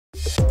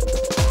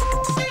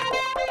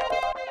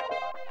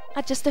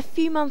At just a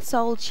few months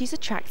old, she's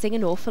attracting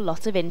an awful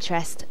lot of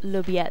interest.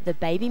 Lubia, the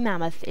baby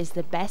mammoth, is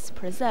the best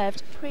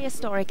preserved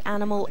prehistoric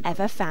animal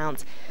ever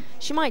found.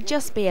 She might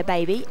just be a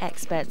baby.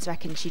 Experts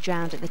reckon she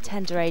drowned at the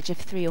tender age of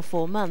 3 or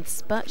 4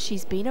 months, but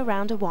she's been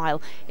around a while.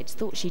 It's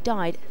thought she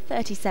died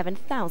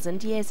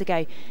 37,000 years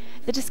ago.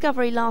 The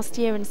discovery last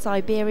year in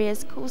Siberia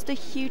has caused a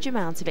huge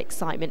amount of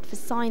excitement for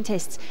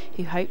scientists,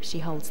 who hope she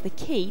holds the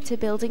key to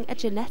building a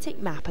genetic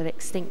map of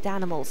extinct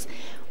animals.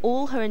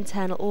 All her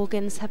internal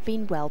organs have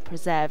been well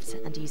preserved,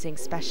 and using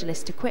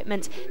specialist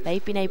equipment,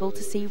 they've been able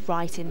to see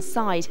right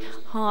inside: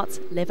 heart,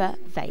 liver,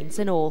 veins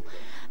and all.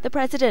 The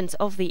president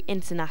of the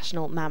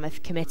International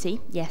Mammoth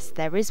Committee, yes,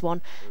 there is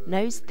one,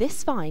 knows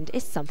this find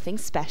is something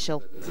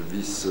special.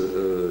 This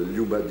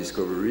Luba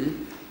discovery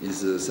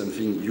is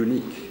something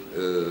unique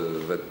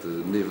that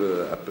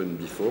never happened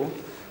before,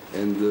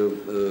 and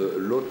a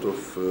lot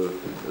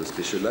of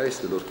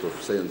specialists, a lot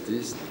of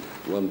scientists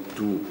want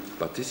to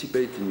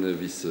participate in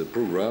this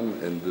program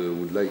and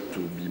would like to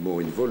be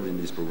more involved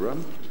in this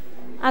program.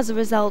 As a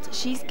result,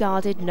 she's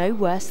guarded no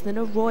worse than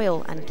a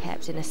royal and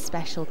kept in a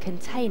special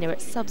container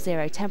at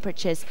sub-zero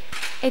temperatures.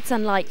 It's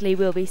unlikely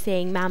we'll be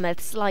seeing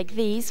mammoths like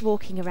these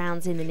walking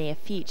around in the near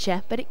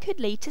future, but it could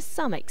lead to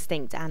some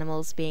extinct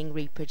animals being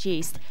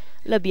reproduced.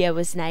 Lubia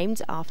was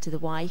named after the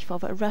wife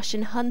of a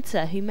Russian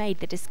hunter who made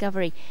the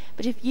discovery.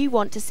 But if you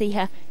want to see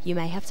her, you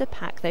may have to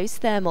pack those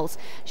thermals.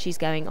 She's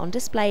going on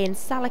display in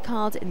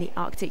Salakard in the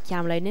Arctic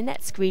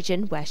Yamalo-Nenetsk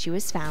region, where she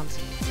was found.